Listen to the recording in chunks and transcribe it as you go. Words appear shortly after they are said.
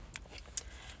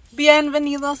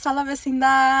Bienvenidos a la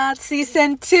vecindad,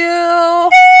 Season 2.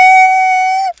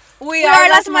 We are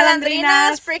las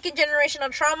malandrinas. Breaking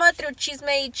generational trauma through chisme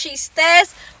y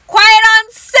chistes. Quiet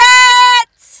on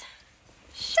set!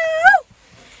 Shoo!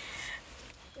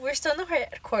 We're still in the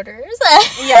headquarters.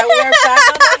 Yeah, we are back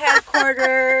on the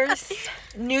headquarters.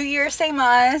 New year, same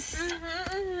us.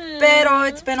 Pero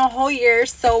it's been a whole year,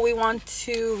 so we want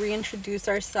to reintroduce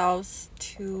ourselves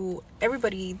to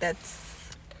everybody that's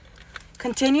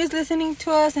continues listening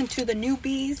to us and to the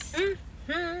newbies.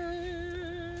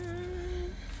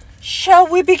 Shall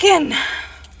we begin?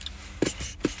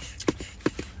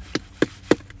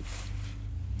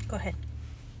 Go ahead.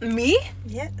 Me?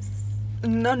 Yes.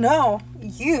 No.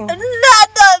 You. No.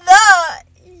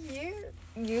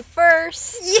 You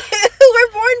first. You were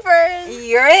born first.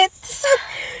 You're it.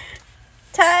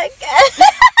 Tag.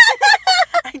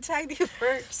 I tagged you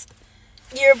first.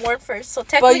 You were born first, so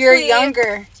technically. But you're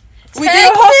younger. We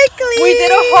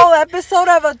did a whole episode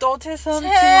of adultism to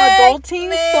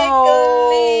adulting,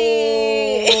 so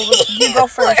you go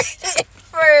first.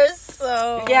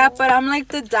 So yeah, but I'm like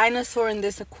the dinosaur in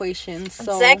this equation.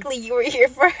 So exactly, you were here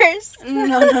first.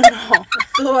 No.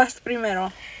 Tú vas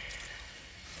primero.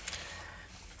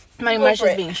 My Marsh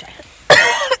is being shy.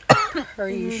 Her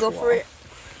usual. Go for it.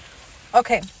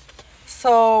 Okay,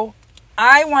 so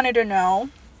I wanted to know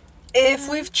if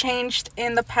we've changed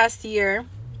in the past year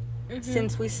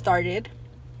since we started,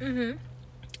 and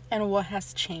what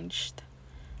has changed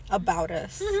about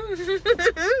us.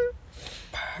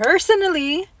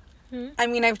 Personally, I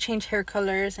mean, I've changed hair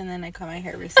colors and then I cut my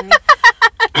hair recently.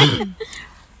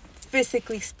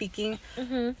 Physically speaking,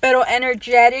 pero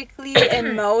energetically,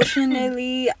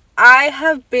 emotionally, I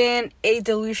have been a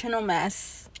delusional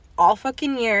mess all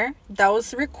fucking year. That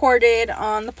was recorded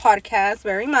on the podcast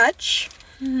very much.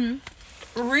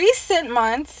 Recent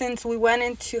months, since we went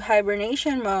into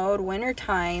hibernation mode,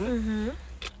 wintertime,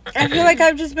 I feel like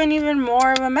I've just been even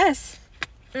more of a mess.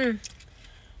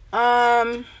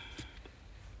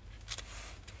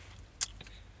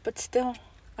 But still,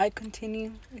 I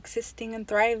continue existing and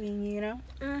thriving, you know?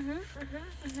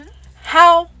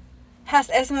 How has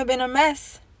Esme been a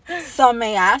mess? Some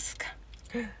may ask.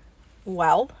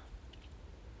 Well,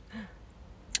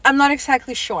 I'm not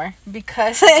exactly sure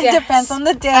because it depends on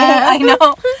the day. I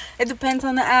know. It depends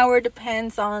on the hour,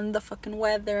 depends on the fucking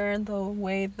weather, the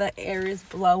way the air is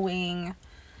blowing.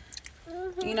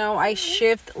 You know, I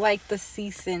shift like the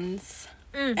seasons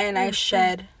and I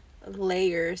shed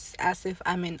layers as if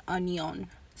I'm an onion.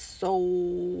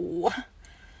 So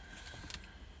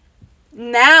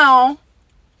now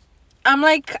I'm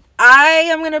like, I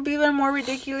am gonna be even more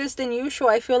ridiculous than usual.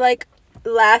 I feel like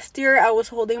last year I was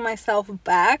holding myself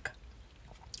back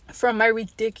from my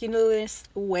ridiculous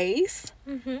ways,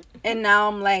 and now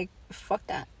I'm like, fuck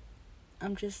that.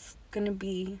 I'm just gonna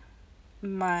be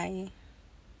my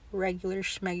regular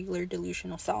schmegular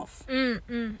delusional self.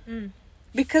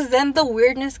 Because then the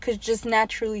weirdness could just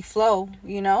naturally flow,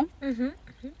 you know?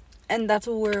 And that's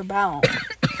what we're about.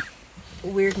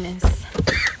 Weirdness.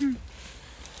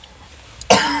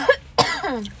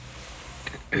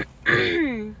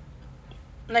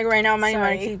 Like right now, my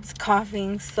mom keeps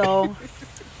coughing, so...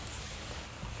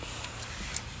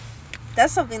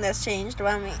 That's something that's changed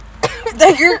about me.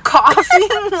 That you're coughing?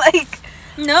 Like...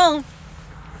 No.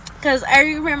 Because I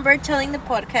remember telling the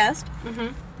podcast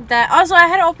that... Also, I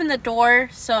had to open the door,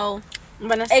 so...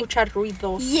 Van a escuchar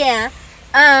ruidos. Yeah.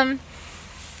 I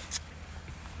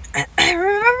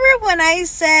remember when I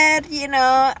said, you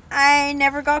know, I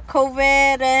never got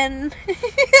COVID and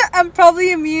I'm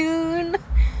probably immune.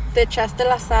 Te echaste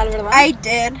la sal, ¿verdad? I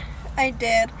did. So,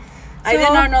 I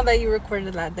did not know that you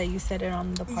recorded that you said it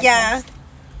on the podcast. Yeah.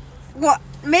 Well,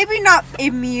 maybe not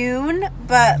immune,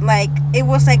 but like it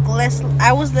was like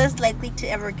I was less likely to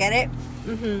ever get it.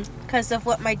 Because of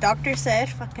what my doctor said.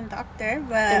 Fucking doctor.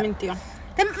 But Te mintió.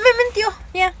 Me mintió.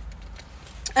 Yeah.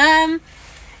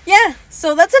 Yeah,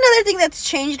 so that's another thing that's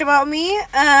changed about me.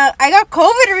 I got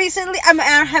COVID recently. I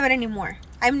don't have it anymore.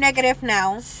 I'm negative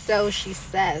now. So she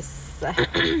says.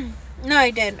 No, I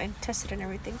did. I tested and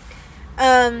everything.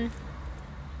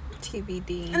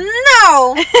 TBD.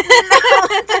 No.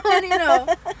 No.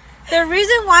 The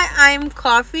reason why I'm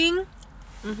coughing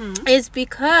is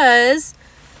because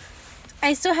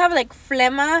I still have like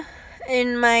phlegma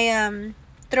in my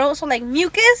throat. So like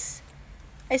mucus.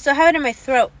 I still have it in my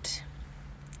throat.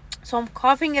 So I'm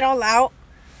coughing it all out.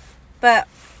 But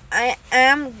I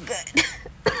am good.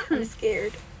 I'm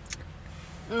scared.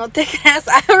 No te creas.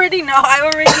 I already know. I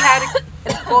already had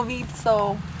COVID,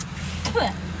 so...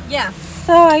 Yeah.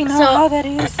 So I know how that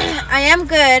is. I am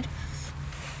good.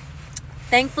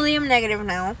 Thankfully, I'm negative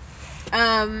now.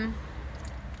 And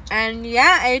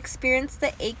yeah, I experienced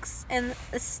the aches and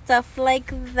stuff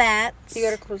like that. You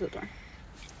gotta close the door.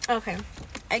 Okay.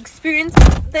 I experienced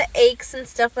the aches and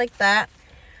stuff like that.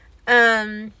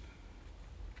 And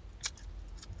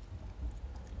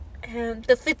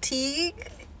the fatigue,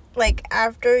 like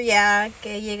after,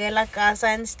 que llegué a la casa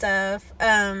and stuff.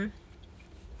 And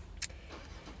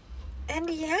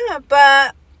yeah,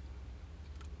 but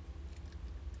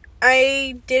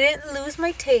I didn't lose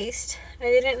my taste. I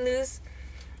didn't lose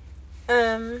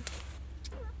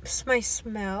my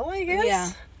smell, I guess.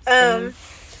 Yeah.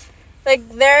 Like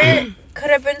there could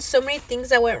have been so many things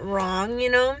that went wrong, you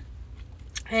know,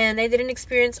 and I didn't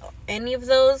experience any of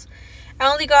those.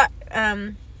 I only got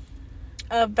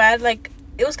a bad, like,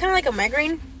 it was kind of like a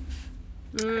migraine.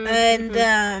 And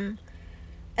then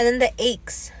the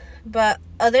aches, but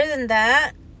other than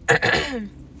that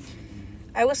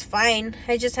I was fine.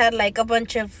 I just had like a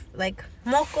bunch of like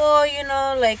moco, you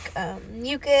know, like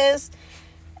mucus,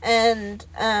 and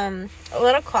a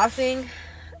lot of coughing.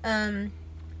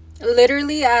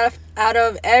 Literally, out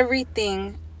of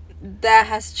everything that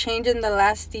has changed in the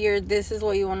last year, this is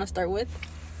what you want to start with?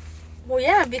 Well,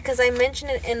 yeah, because I mentioned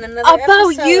it in another about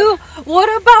episode. You? What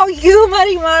about you,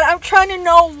 Marimar? I'm trying to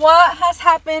know what has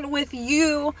happened with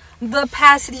you the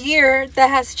past year that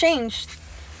has changed.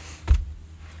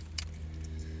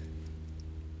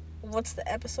 What's the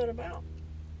episode about?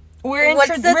 What's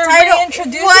the title?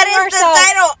 Reintroducing what is ourselves. the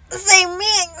title? Say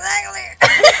me exactly.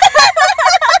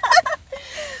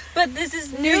 But this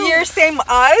is New Year, same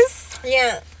us?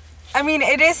 Yeah. I mean,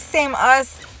 it is same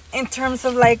us in terms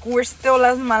of like we're still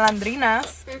las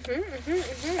malandrinas.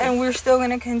 And we're still going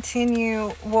to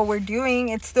continue what we're doing.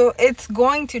 It's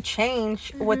going to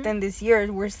change within this year.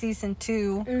 We're season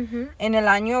 2. In el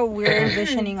año, we're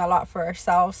envisioning a lot for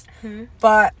ourselves.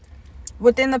 But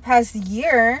within the past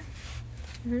year,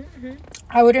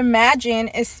 I would imagine,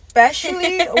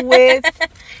 especially with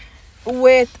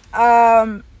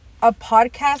a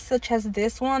podcast such as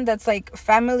this one that's like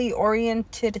family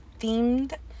oriented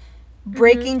themed,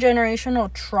 breaking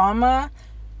generational trauma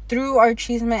through our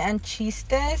chisme and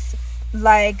chistes,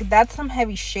 like that's some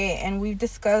heavy shit, and we've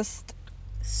discussed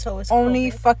only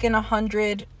COVID. Fucking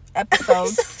 100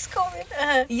 episodes. So it's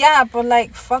COVID. Yeah, but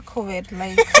like fuck COVID,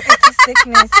 like it's a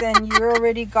sickness and you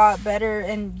already got better,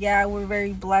 and yeah, we're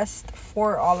very blessed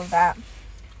for all of that.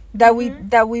 That we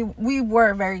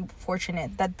were very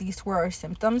fortunate that these were our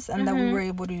symptoms and that we were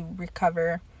able to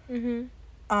recover. You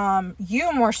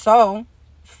more so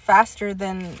faster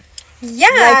than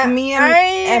like me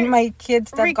and my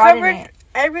kids that got in it.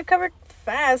 I recovered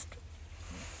fast.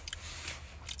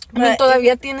 I mean,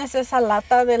 todavía tienes esa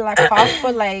lata de la cough,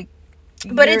 but like.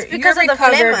 But it's because of the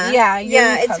phlegma. Yeah,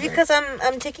 it's because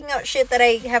I'm taking out shit that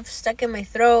I have stuck in my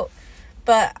throat.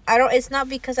 But it's not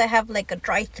because I have like a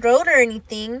dry throat or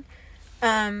anything.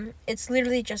 It's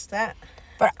literally just that.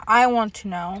 But I want to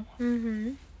know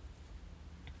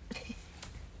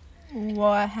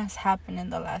what has happened in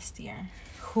the last year.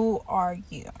 Who are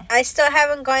you? I still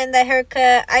haven't gotten that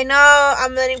haircut. I know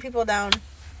I'm letting people down.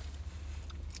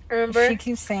 Remember? She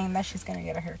keeps saying that she's gonna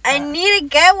get a haircut. I need to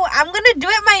get one. I'm gonna do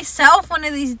it myself one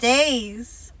of these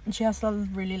days. She has a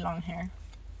really long hair.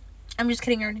 I'm just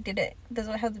kidding. I already did it. That's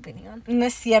what I have the beanie on. No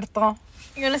es cierto.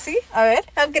 You wanna see? A ver.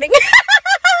 I'm kidding.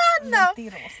 No.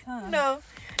 Mentirosa. No.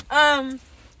 I'm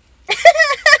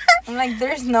like,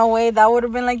 there's no way. That would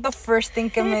have been like the first thing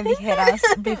que me dijeras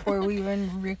before we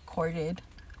even recorded.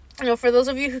 No, for those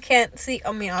of you who can't see,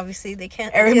 I mean, obviously they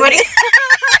can't. Everybody.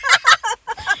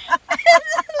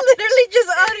 Literally just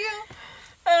audio.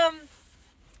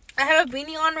 I have a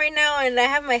beanie on right now and I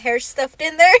have my hair stuffed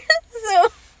in there.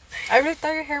 So I really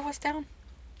thought your hair was down.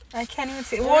 I can't even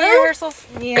see. Well, your hair so...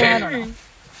 Yeah, I don't know.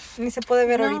 Ni se puede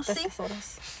ver ahorita estas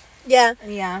horas. Yeah.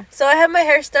 Yeah. So I have my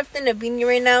hair stuffed in a beanie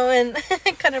right now and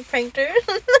I kind of pranked her.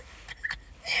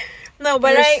 No,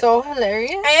 but You're so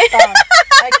hilarious.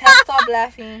 I can't stop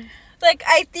laughing. Like,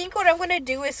 I think what I'm going to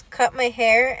do is cut my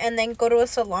hair and then go to a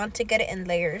salon to get it in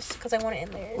layers. Because I want it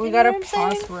in layers. We got to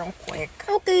pause real quick.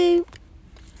 Okay.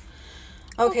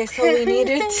 Okay, so we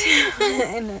needed to...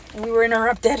 and we were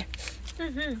interrupted.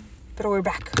 But we're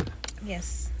back.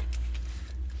 Yes.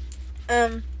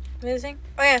 What was I saying?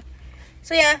 Oh, yeah.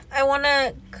 So, yeah, I want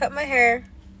to cut my hair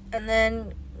and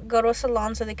then go to a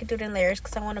salon so they could do it in layers.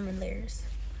 Because I want them in layers.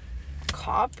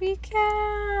 Copycat.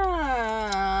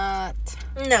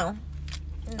 No.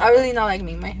 I really not like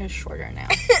me. My hair's shorter now.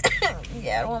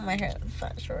 Yeah, I don't want my hair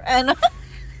that short. I know.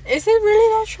 Is it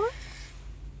really that short?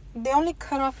 They only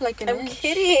cut off like an inch. I'm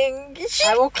kidding.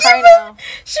 I will cry now.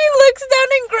 She looks down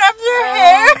and grabs her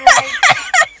hair.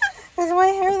 Is my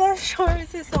hair that short?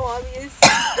 Is it so obvious?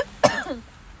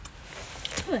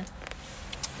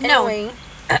 No. Anyway.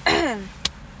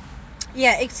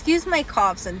 Yeah, excuse my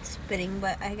coughs and spitting,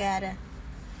 but I'm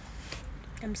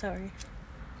sorry.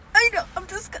 I know, I'm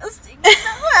disgusting.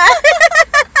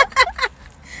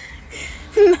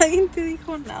 Nadie te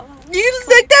dijo nada. You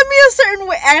looked at me a certain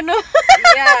way. I know.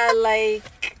 Yeah,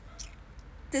 like...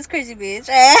 This crazy bitch.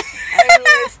 I mean,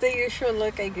 it's the usual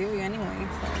look I give you anyway,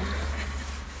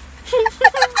 so...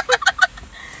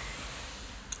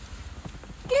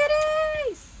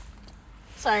 Kitties!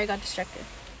 Sorry, I got distracted.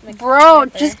 Bro,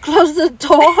 just close the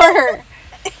door.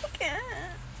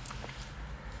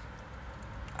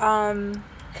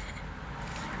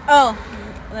 Oh,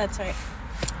 that's right.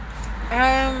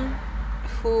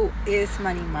 Who is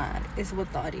Marimar is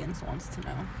what the audience wants to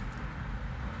know.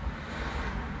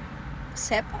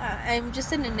 Sepa. I'm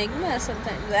just an enigma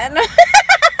sometimes. I know.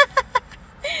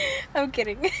 I'm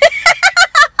kidding.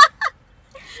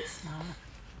 She's not.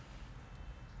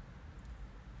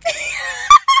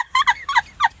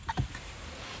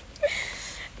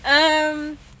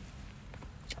 I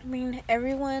mean,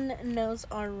 everyone knows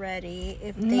already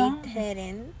if they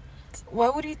didn't. Why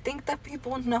would you think that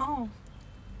people know?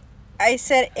 I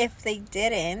said if they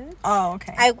didn't. Oh,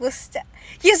 okay. I was.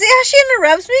 You see how she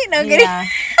interrupts me? No, I'm kidding. Yeah.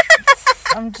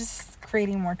 I'm just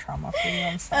creating more trauma for you.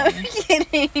 I'm sorry. I'm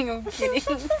kidding. I'm kidding.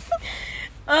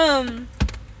 I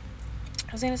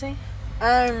was gonna say,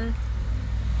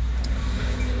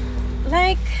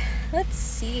 like, let's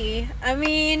see. I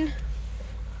mean,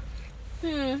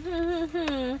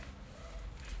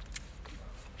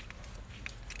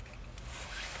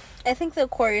 I think the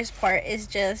Aquarius part is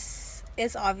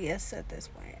it's obvious at this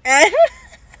point.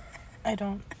 I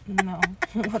don't know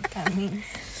what that means.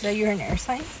 That you're an air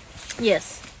sign?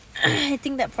 Yes. I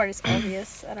think that part is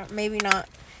obvious. Maybe not.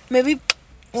 Maybe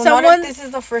well, someone. not if this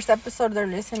is the first episode they're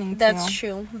listening to. That's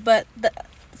true. But the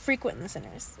frequent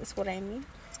listeners is what I mean.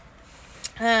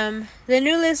 The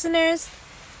new listeners,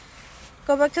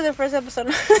 go back to the first episode.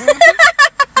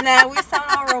 Nah, we sound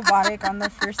all robotic on the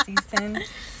first season.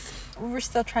 We're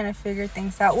still trying to figure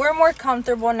things out. We're more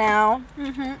comfortable now.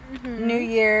 New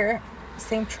year,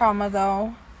 same trauma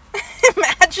though.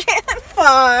 Imagine.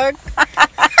 Fuck.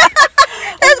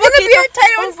 That's gonna be our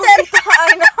title instead.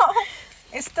 I know.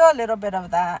 It's still a little bit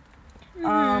of that.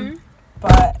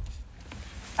 But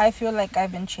I feel like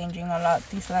I've been changing a lot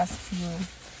these last few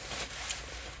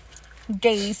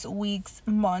days, weeks,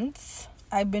 months.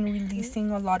 I've been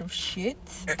releasing a lot of shit.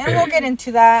 And we'll get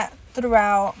into that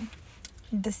throughout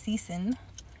the season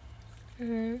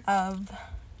of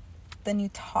the new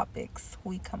topics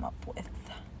we come up with.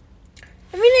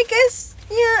 I mean, I guess,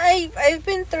 yeah, I've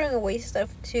been throwing away stuff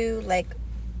too, like,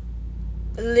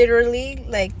 literally,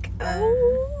 like,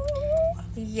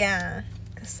 yeah,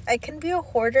 because I can be a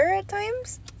hoarder at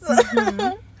times.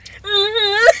 Yeah,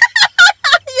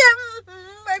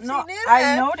 I've seen it.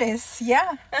 I noticed,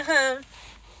 yeah.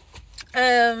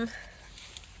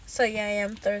 So yeah, I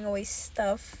am throwing away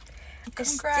stuff.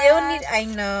 Congrats.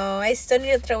 I still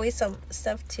need to throw away some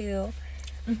stuff too.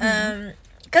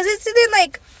 Because it's either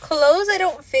like clothes that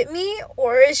don't fit me,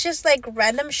 or it's just like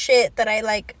random shit that I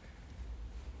like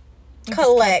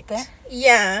collect.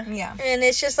 Yeah. And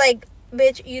it's just like,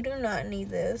 bitch, you do not need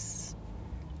this.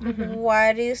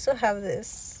 Why do you still have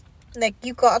this? Like,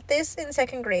 you got this in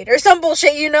second grade or some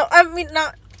bullshit, you know? I mean,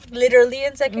 not literally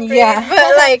in second grade,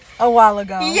 but like a while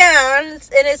ago. Yeah, and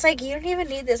it's like, you don't even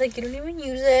need this. Like, you don't even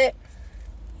use it.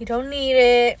 You don't need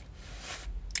it.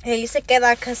 And you se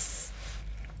queda because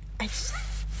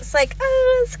it's like,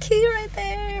 oh, it's cute right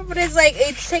there. But it's like,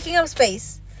 it's taking up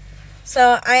space.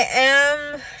 So I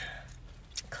am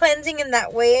cleansing in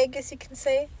that way, I guess you can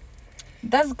say.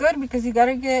 That's good, because you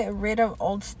gotta get rid of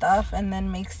old stuff and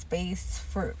then make space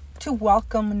to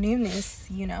welcome newness,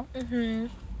 you know? And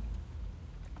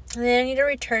then I need to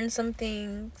return some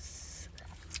things.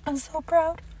 I'm so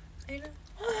proud. I know.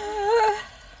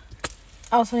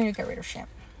 I also need to get rid of shit.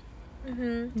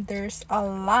 There's a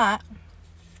lot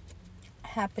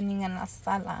happening in La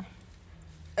Sala.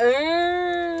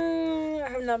 I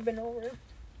have not been over.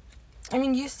 I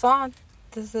mean, you saw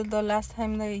this is the last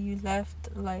time that you left,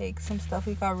 like, some stuff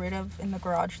we got rid of in the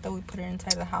garage that we put it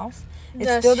inside the house. It's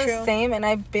That's still true. the same, and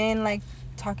I've been, like,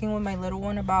 talking with my little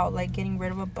one about, like, getting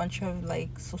rid of a bunch of,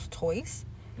 like, those toys.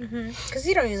 Because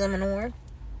you don't use them anymore.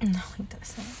 No, he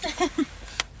doesn't.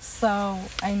 So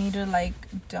I need to, like,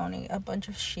 donate a bunch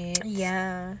of shit.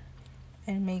 Yeah.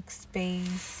 And make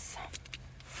space.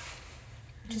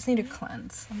 Just need to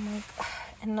cleanse. I'm like,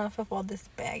 enough of all this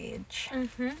baggage.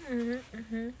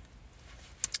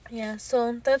 Yeah,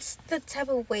 so that's the type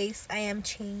of ways I am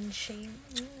changing.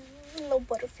 Little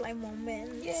butterfly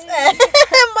moments.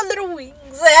 My little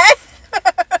wings.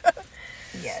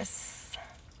 Yes.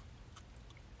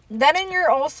 That and you're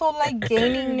also like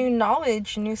gaining new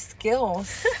knowledge, new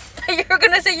skills. You're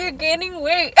gonna say you're gaining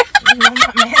weight. No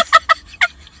mames.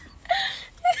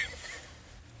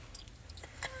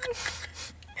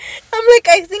 I'm like,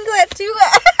 I think that too.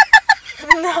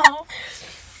 No.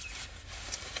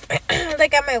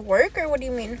 Like at my work, or what do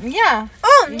you mean? Yeah.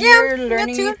 Oh, yeah. You're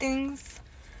learning new things.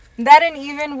 That and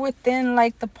even within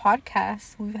like the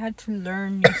podcast, we've had to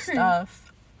learn new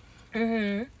stuff.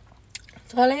 Mm-hmm.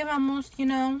 So ahí vamos, you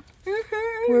know.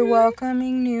 We're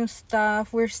welcoming new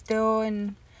stuff. We're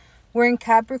in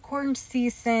Capricorn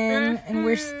season, and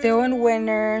we're still in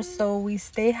winter, so we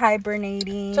stay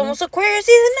hibernating. It's almost Aquarius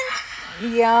season now.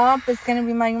 Yup, it's gonna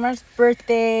be my Mar's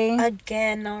birthday.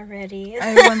 Again already.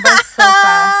 I went by so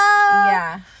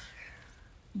fast.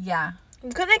 Yeah. I'm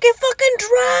gonna get fucking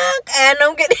drunk. And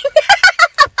I'm getting...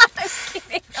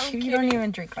 I'm kidding. You don't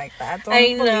even drink like that. Don't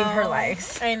I believe know. her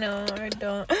lies. I know, I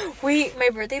don't. Wait, my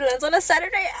birthday lands on a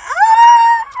Saturday.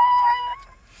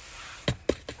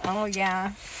 Oh,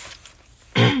 yeah.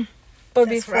 But That's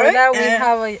before right. that, we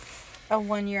have a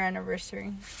 1 year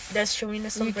anniversary. That's true. We need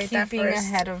to You celebrate keep that being first.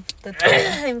 ahead of the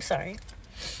time. I'm sorry.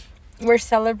 We're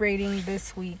celebrating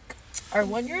this week our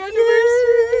 1 year anniversary.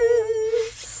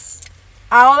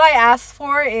 All I ask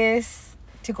for is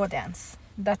to go dance.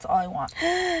 That's all I want.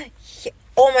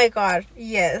 Oh my god.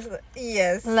 Yes.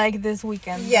 Like this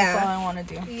weekend. Yeah. That's all I want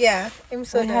to do. Yeah. I'm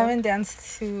so We down. haven't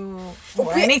danced to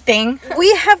anything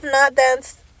We have not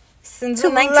danced since to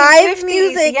the 1950s. live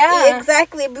music. Yeah.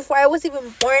 Exactly. Before I was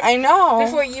even born. I know.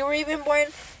 Before you were even born.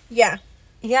 Yeah.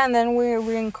 Yeah, and then we're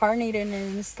reincarnated,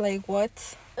 and it's like, what?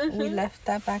 Mm-hmm. We left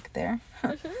that back there. I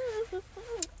was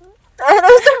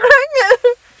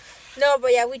crying. No,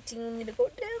 but yeah, we do need to go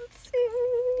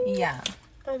dancing. Yeah.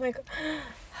 Oh my god.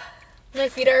 My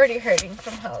feet are already hurting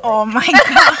from how. Oh my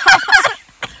god.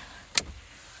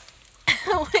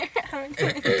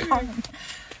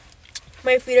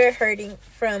 My feet are hurting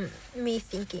from me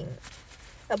thinking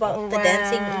about the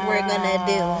dancing we're gonna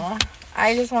do.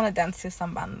 I just want to dance to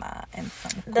some banda and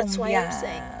some That's why I'm cumbias.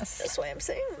 saying. That's why I'm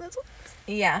saying.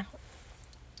 Yeah.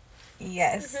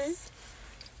 Yes. Mm-hmm.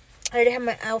 I already have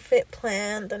my outfit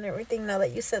planned and everything now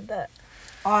that you said that.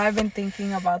 Oh, I've been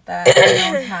thinking about that.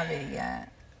 I don't have it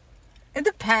yet. It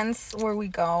depends where we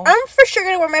go. I'm for sure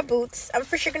gonna wear my boots. I'm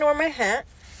for sure gonna wear my hat.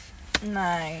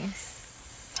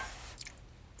 Nice.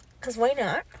 Cause why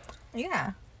not?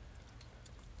 Yeah.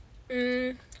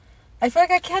 Mm. I feel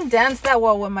like I can't dance that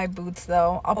well with my boots,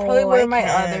 though. I'll probably wear my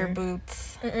other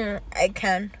boots. I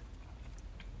can.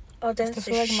 I'll dance I the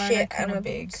feel like mine are shit out kind of my of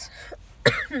big. boots.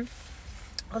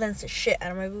 I'll dance the shit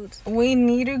out of my boots. We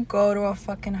need to go to a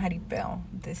fucking jaripeo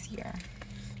this year.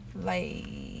 Like...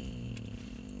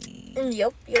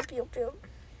 Yup.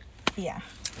 Yeah.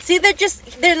 See, they're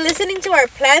listening to our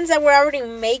plans that we're already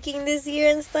making this year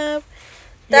and stuff.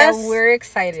 Yeah, we're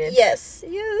excited. Yes.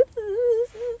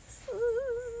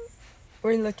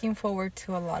 We're looking forward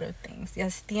to a lot of things.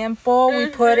 Yes, tiempo. We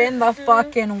put in the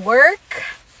fucking work.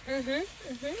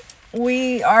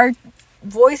 Our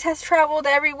voice has traveled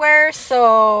everywhere,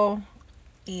 so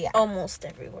yeah. Almost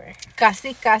everywhere.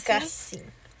 Casi. Casi.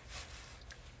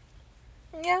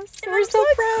 Yes, And we're I'm so so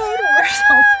proud. We're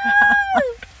so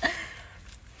proud.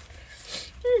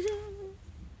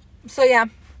 So yeah,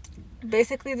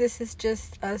 basically this is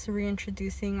just us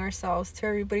reintroducing ourselves to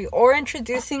everybody, or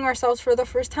introducing ourselves for the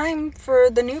first time for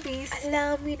the newbies.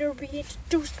 Allow me to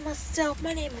reintroduce myself.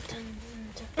 My name is...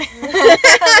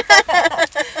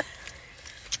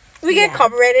 We get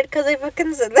copyrighted because I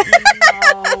fucking said that.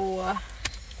 No.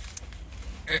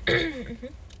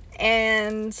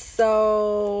 And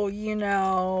so,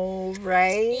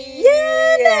 right?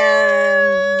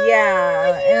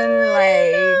 Yeah. And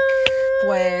like,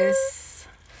 pues,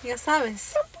 ya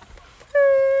sabes.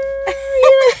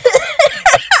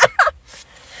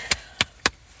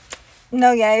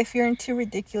 No, yeah, if you're into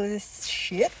ridiculous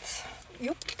shit,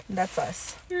 Yep. that's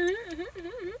us.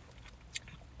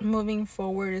 Moving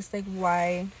forward is like,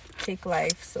 why take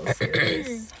life so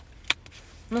serious?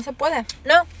 No se puede.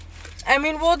 No. I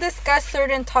mean, we'll discuss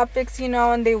certain topics,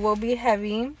 and they will be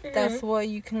heavy. That's what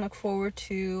you can look forward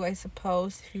to, I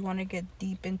suppose, if you want to get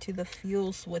deep into the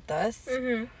feels with us.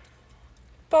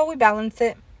 But we balance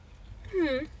it.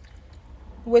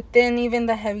 Within even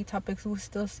the heavy topics, we'll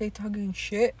still stay talking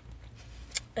shit.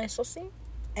 Eso sí.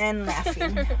 And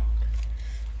laughing.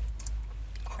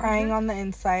 Crying on the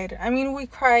inside. I mean, we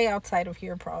cry outside of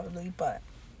here probably, but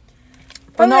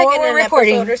no, like when in we're an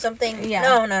recording episode or something. Yeah.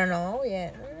 No.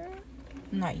 Yeah.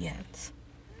 Not yet.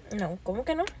 No, ¿cómo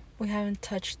que no? We haven't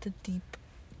touched the deep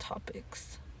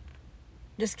topics.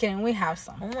 Just kidding, we have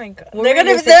some. Oh my god. We're They're gonna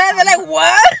be releasing there. They're some. like,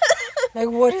 what? Like,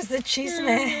 what is the cheese,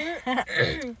 man?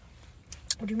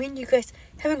 What do you mean you guys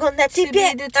haven't gone that To deep be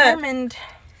yet? determined.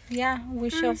 Yeah, we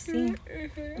shall see.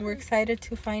 We're excited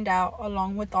to find out,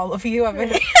 along with all of you,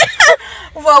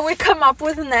 what we come up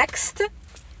with next.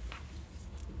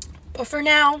 But for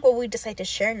now, What we decide to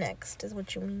share next is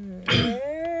what you mean.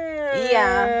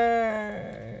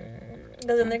 Yeah.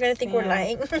 Because then they're going to think we're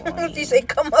lying. Point. If you say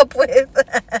come up with.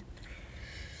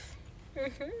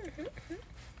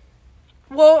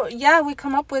 Well, yeah, we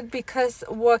come up with, because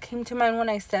what came to mind when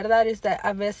I said that is that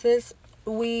a veces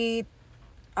we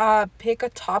pick a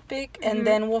topic and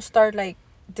then we'll start like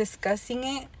discussing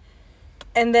it,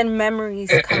 and then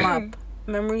memories come up,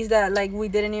 memories that like we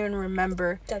didn't even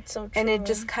remember. That's so true. And it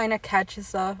just kind of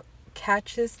catches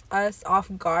us off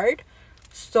guard.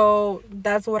 So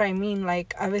that's what I mean.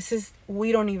 Like, a veces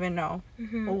we don't even know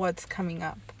what's coming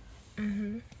up.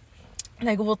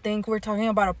 Like, we'll think we're talking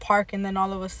about a park, and then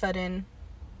all of a sudden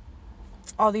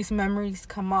all these memories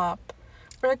come up.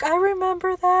 We're like, I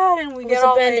remember that, and we get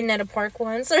all abandoned at a park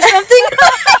once or something.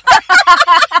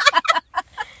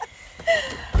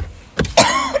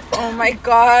 Oh my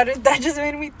god, that just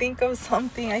made me think of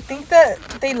something. I think that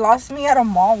they lost me at a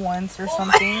mall once or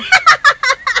something.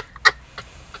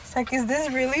 It's like, is this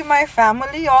really my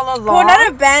family all along? Well, not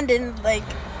abandoned, like...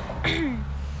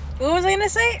 What was I gonna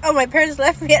say? Oh, my parents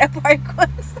left me at a park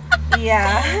once.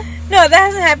 Yeah. No, that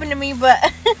hasn't happened to me, but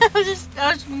I was just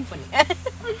being funny.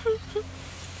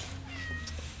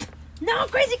 No,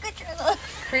 Crazy Control.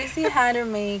 Crazy had to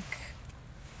make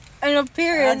An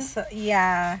appearance.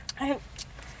 yeah.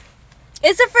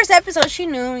 It's the first episode. She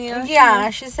knew, you know. Yeah,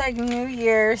 she's like, New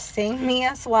Year, sing me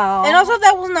as well. And also,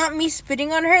 that was not me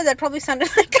spitting on her. That probably sounded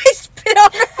like I spit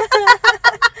on her.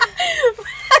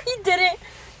 I didn't.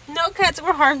 No cats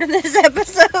were harmed in this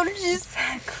episode.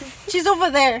 She's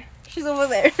over there. She's over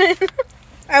there.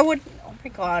 I would. Oh my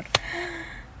god.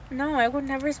 No, I would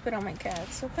never spit on my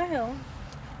cats. What the hell?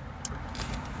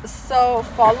 So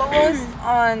follow us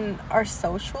on our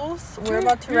socials. We're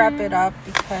about to wrap it up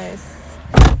because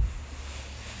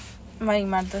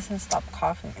Marimar doesn't stop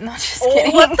coughing. No, just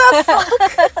kidding. What the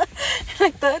fuck?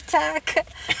 Like the attack.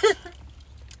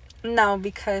 No,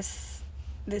 because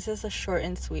this is a short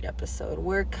and sweet episode.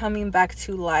 We're coming back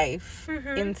to life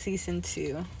in season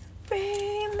 2.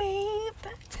 Bring me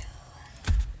back.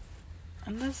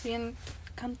 Andas bien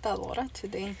cantadora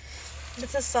today.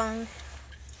 It's a song.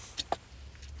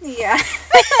 Yeah.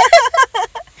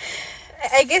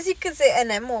 I guess you could say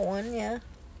an emo one, yeah.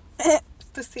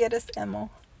 Tú sí eres emo.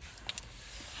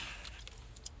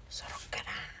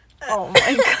 Oh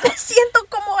my god. Siento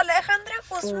como Alejandra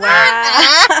Guzmán.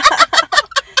 Wow.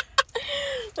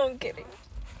 I'm kidding.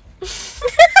 No,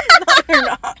 you're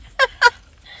not.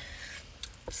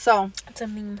 So, It's a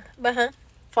meme. Uh-huh.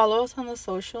 follow us on the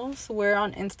socials. We're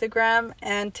on Instagram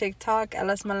and TikTok at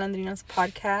Las Malandrinas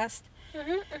Podcast.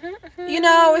 You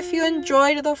know, if you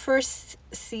enjoyed the first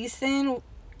season,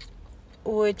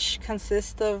 which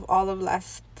consists of all of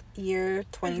last year,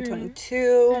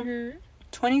 2022,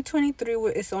 2023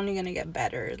 is only gonna get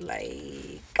better.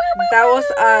 Like, that was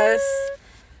us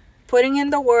putting in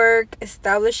the work,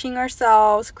 establishing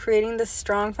ourselves, creating the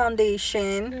strong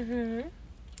foundation,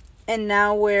 and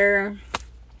now we're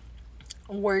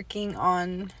working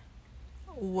on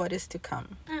what is to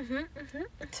come.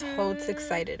 Toad's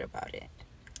excited about it.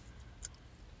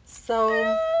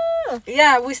 So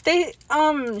yeah, we stay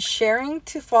sharing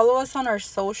to follow us on our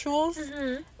socials.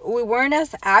 We weren't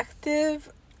as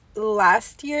active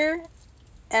last year,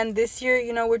 and this year,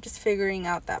 you know, we're just figuring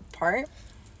out that part.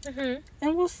 And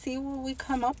we'll see what we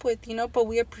come up with, you know, but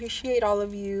we appreciate all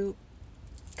of you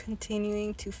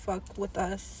continuing to fuck with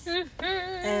us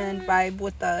and vibe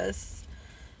with us.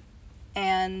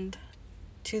 And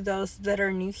to those that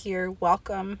are new here,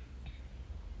 welcome.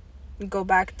 Go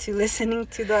back to listening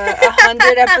to the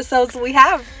 100 episodes we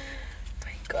have. Oh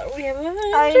my god, we have 100.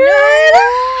 I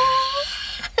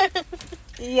know.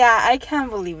 Yeah, I can't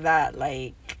believe that.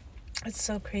 Like, It's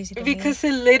so crazy to because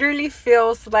it literally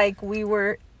feels like we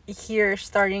were here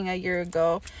starting a year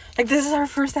ago. Like, this is our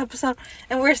first episode,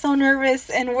 and we're so nervous,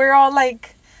 and we're all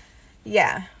like,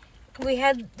 yeah. me. We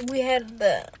had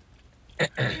the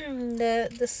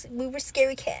we were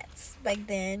scary cats back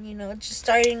then, you know, just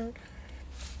starting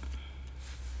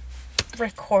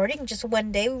recording just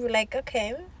one day. We were like,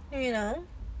 okay, you know,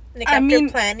 like after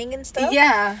planning and stuff.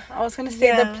 Yeah, I was gonna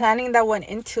say the planning that went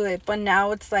into it, but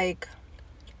now it's like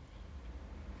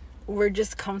we're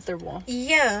just comfortable.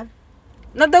 Yeah.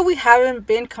 Not that we haven't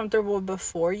been comfortable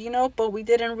before, you know, but we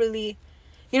didn't really,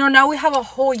 you know, now we have a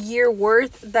whole year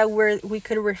worth that we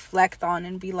could reflect on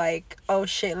and be like, oh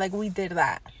shit, like we did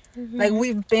that. Like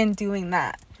we've been doing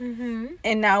that. Mm-hmm.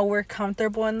 And now we're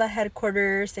comfortable in the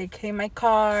headquarters, aka my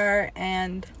car,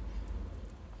 and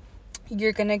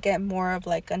you're gonna get more of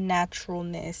like a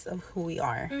naturalness of who we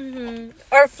are. Mm-hmm.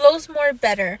 Our flow's more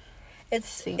better.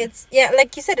 Sí. It's yeah,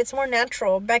 like you said, it's more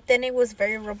natural. Back then it was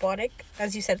very robotic,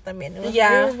 as you said, también. It was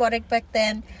very robotic back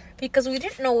then because we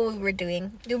didn't know what we were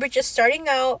doing. We were just starting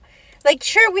out. Like,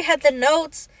 sure, we had the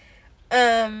notes,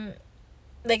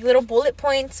 like little bullet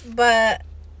points, but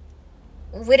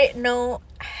we didn't know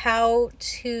how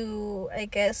to, I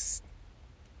guess,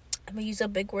 I'm gonna use a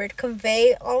big word,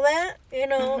 convey all that,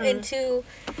 into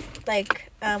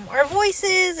like our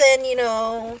voices,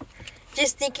 and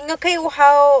just thinking, okay, well,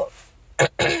 how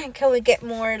can we get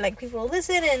more like people to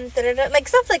listen and like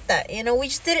stuff like that. We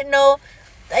just didn't know,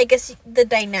 I guess, the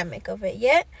dynamic of it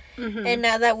yet. Mm-hmm. And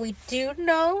now that we do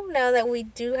know, now that we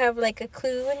do have like a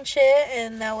clue and shit,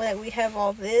 and now that we have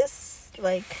all this,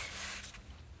 like,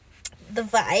 the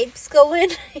vibes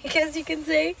going, I guess you can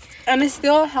say. And it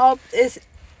still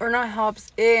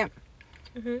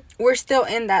we're still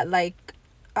in that, like,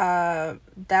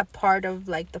 that part of,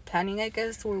 like, the planning, I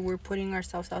guess, where we're putting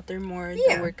ourselves out there more,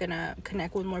 that we're gonna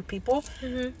connect with more people.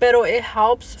 But it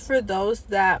helps for those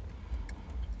that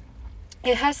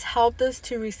it has helped us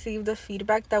to receive the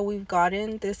feedback that we've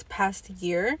gotten this past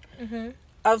year,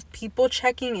 of people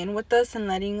checking in with us and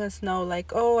letting us know,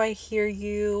 like, oh, I hear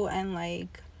you, and,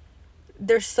 like,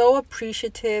 they're so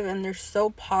appreciative and they're so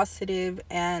positive,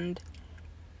 and,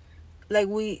 like,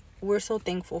 we're so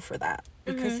thankful for that,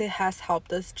 because it has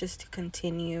helped us just to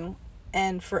continue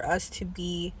and for us to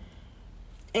be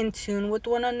in tune with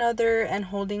one another and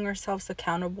holding ourselves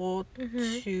accountable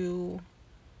to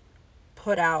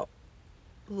put out,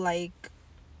 like,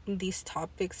 these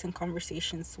topics and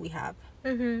conversations we have.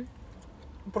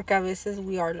 Porque a veces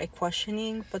we are, like,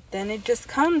 questioning, but then it just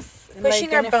comes.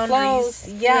 Pushing, like, our boundaries.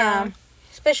 Yeah.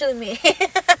 Especially me.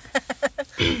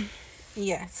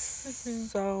 Yes.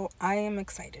 So I am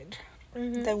excited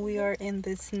that we are in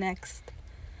this next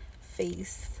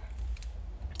phase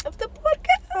of the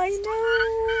podcast. I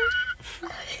know.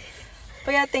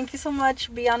 But yeah, thank you so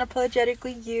much. Be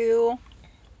unapologetically you.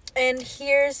 And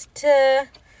here's to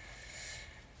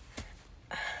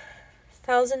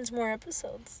thousands more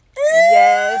episodes.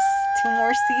 Yes. 2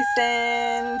 more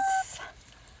seasons.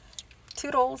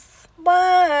 Toodles.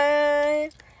 Bye.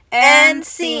 And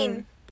scene.